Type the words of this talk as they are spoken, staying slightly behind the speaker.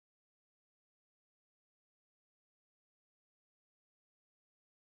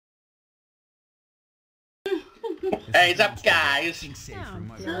Hey, what's up, guys?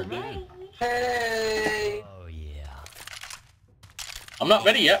 Hey! Oh yeah. I'm not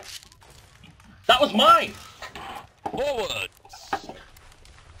ready yet. That was mine! Forward!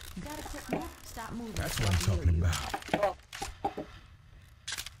 Stop moving. That's what I'm talking about.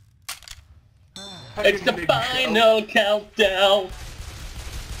 It's the final countdown!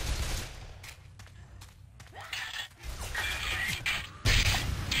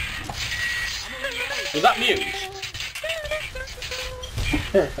 Was that mute?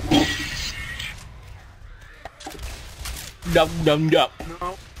 Dum dum dum.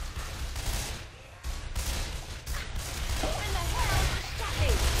 No.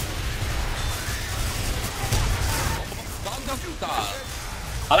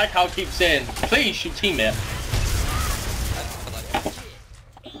 I like how it keeps saying, please shoot teammate.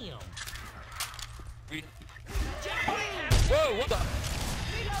 Whoa, what the?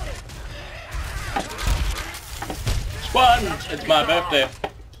 Squad! It's my birthday.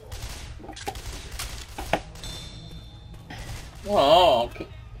 Oh, okay.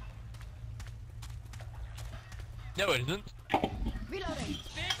 No, it isn't. Reloading.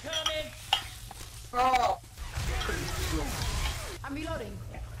 Oh! I'm reloading.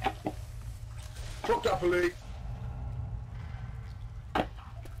 Fucked up, Lee.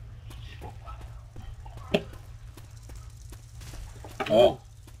 Oh.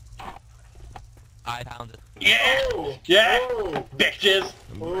 I found it. Yeah! Oh! Yeah! Oh! Bitches!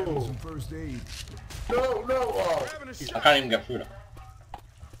 Oh! Some first aid. No, no! Oh! I can't even get through that.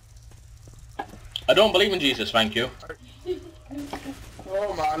 I don't believe in Jesus, thank you.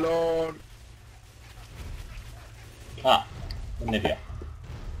 Oh my lord! Ah, an idiot.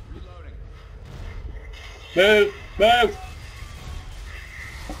 Move! Move!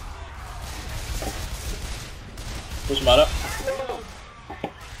 Doesn't matter.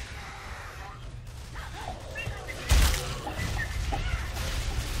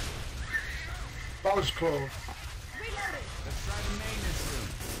 That was close. Let's try the maintenance room.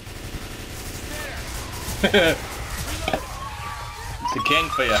 It's a king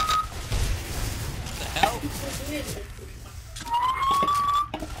for you. The hell?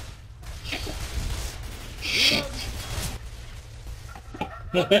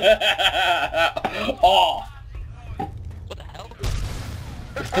 Oh! What the hell?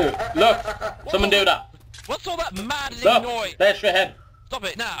 Look! Someone do that! What's all that maddening Look! noise? There's your head! Stop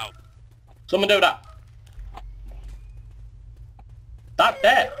it now! Someone do that! That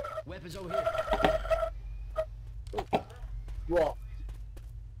there! Weapons over here. What?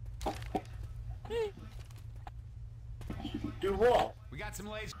 Do what? We got some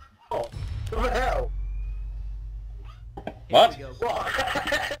lasers. Oh! What the hell? What? What?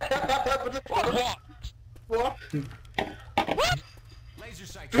 What? What? Laser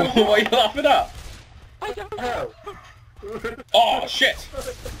sight. What are you laughing at? I don't know. Hell? Oh shit!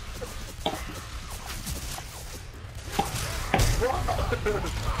 What?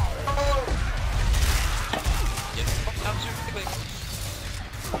 Oh! Yeah, absolutely.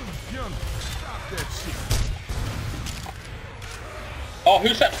 Young, stop that shit. Oh,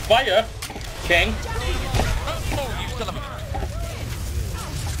 who set fire? King? Oh, you son of a...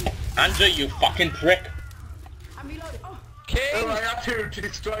 Andrew, you fucking prick! I'm reloading. Oh, King! Oh, I have to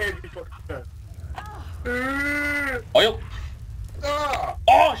destroy every fucking Oil? Ah!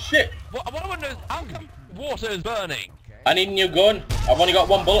 Oh shit! What I want to know is how come water is burning? I need a new gun. I've only got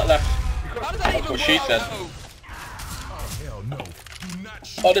one bullet left. How does that even what she work? said. Oh, Hell no. Do not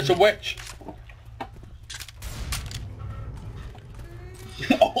shoot. Oh, there's a witch.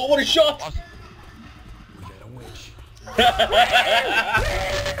 Oh, what a shot! what? We got a witch.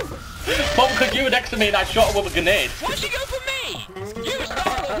 Pop, because you were next to me and I shot her with a grenade. Why'd she go for me? You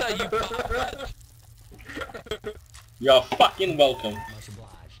startled her, you bastard! You're fucking welcome. Much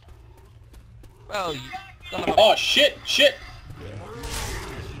obliged. Well, you son of a... Oh shit, shit!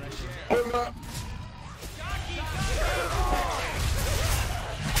 Yo,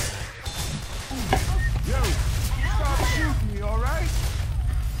 stop shooting me, alright?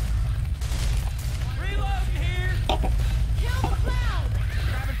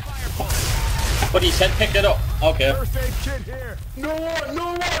 But he said pick it up. Okay. First aid kit here. No one! No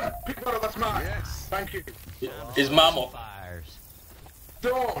one! Pick one up, that's mine. Yes. Thank you. His mum up. Fires.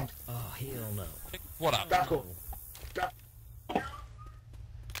 Don't! Oh, hell no. What up? That's cool. That...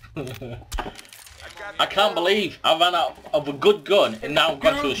 I can't believe I ran out of a good gun and now I've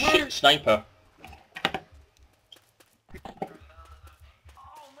got to a shit sniper.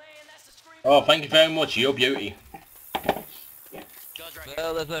 Oh, thank you very much, your beauty.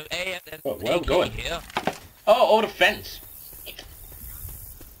 Well, there's an A Oh, well AK going. here. Oh, over the fence.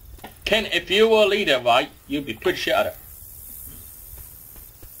 Ken, if you were a leader, right, you'd be pretty shit at it.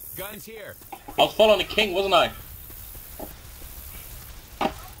 Guns here. I was following the king, wasn't I?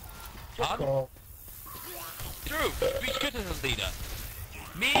 Oh. True. Be good as a leader.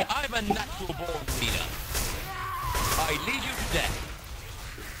 Me, I'm a natural born leader. I lead you to death.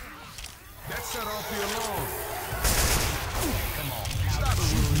 That set off the alarm. Come on. Stop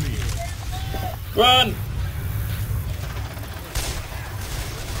shooting me. Run!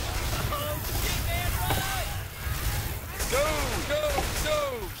 Go, go, go!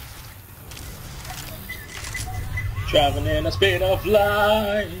 Traveling in the speed of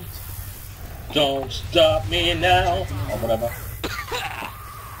light. Don't stop me now. Or whatever.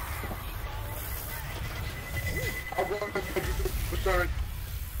 I'm going to return.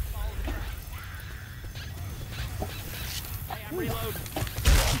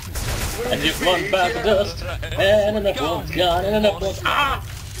 And you've one back to dust. And another one's gone. And another one's... Ah!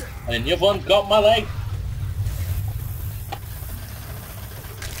 And you've one got my leg.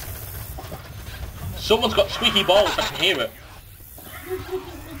 Someone's got squeaky balls, I can hear it.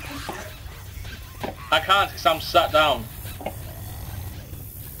 I can't because I'm sat down.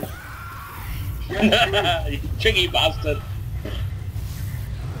 You cheeky bastard.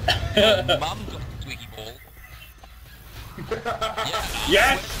 Mum got the squeaky ball. Yeah.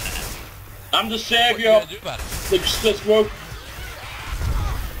 Yes! I'm the What are you saviour. gonna do about it? This rope.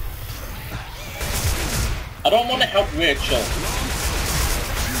 I don't want to help Rachel.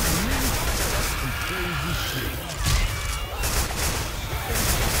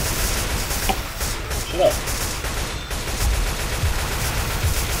 Shut up.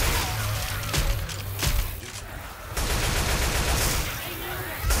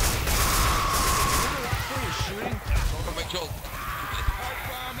 Rachel.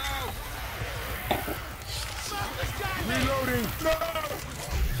 Reloading.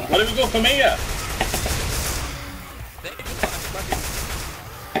 Where do we go from here?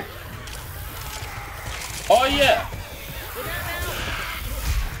 Oh yeah.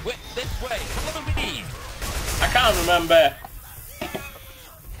 Wait, this way. Follow me. I can't remember.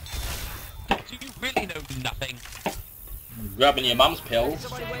 Do you really know nothing? Grabbing your mum's pills.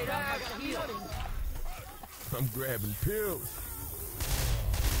 I'm grabbing pills.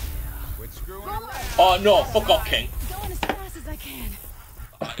 Quit screwing around. Oh no, fuck off, King. Going as fast as I can.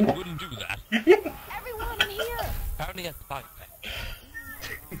 I wouldn't do that. Everyone in here. Apparently a side effect.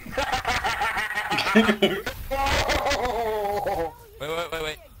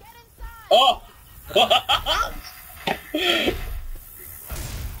 Wait. Oh!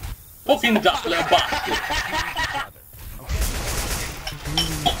 Fucking that little bastard.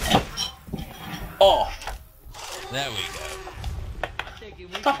 Off. There we go.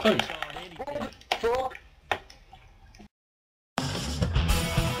 What happened?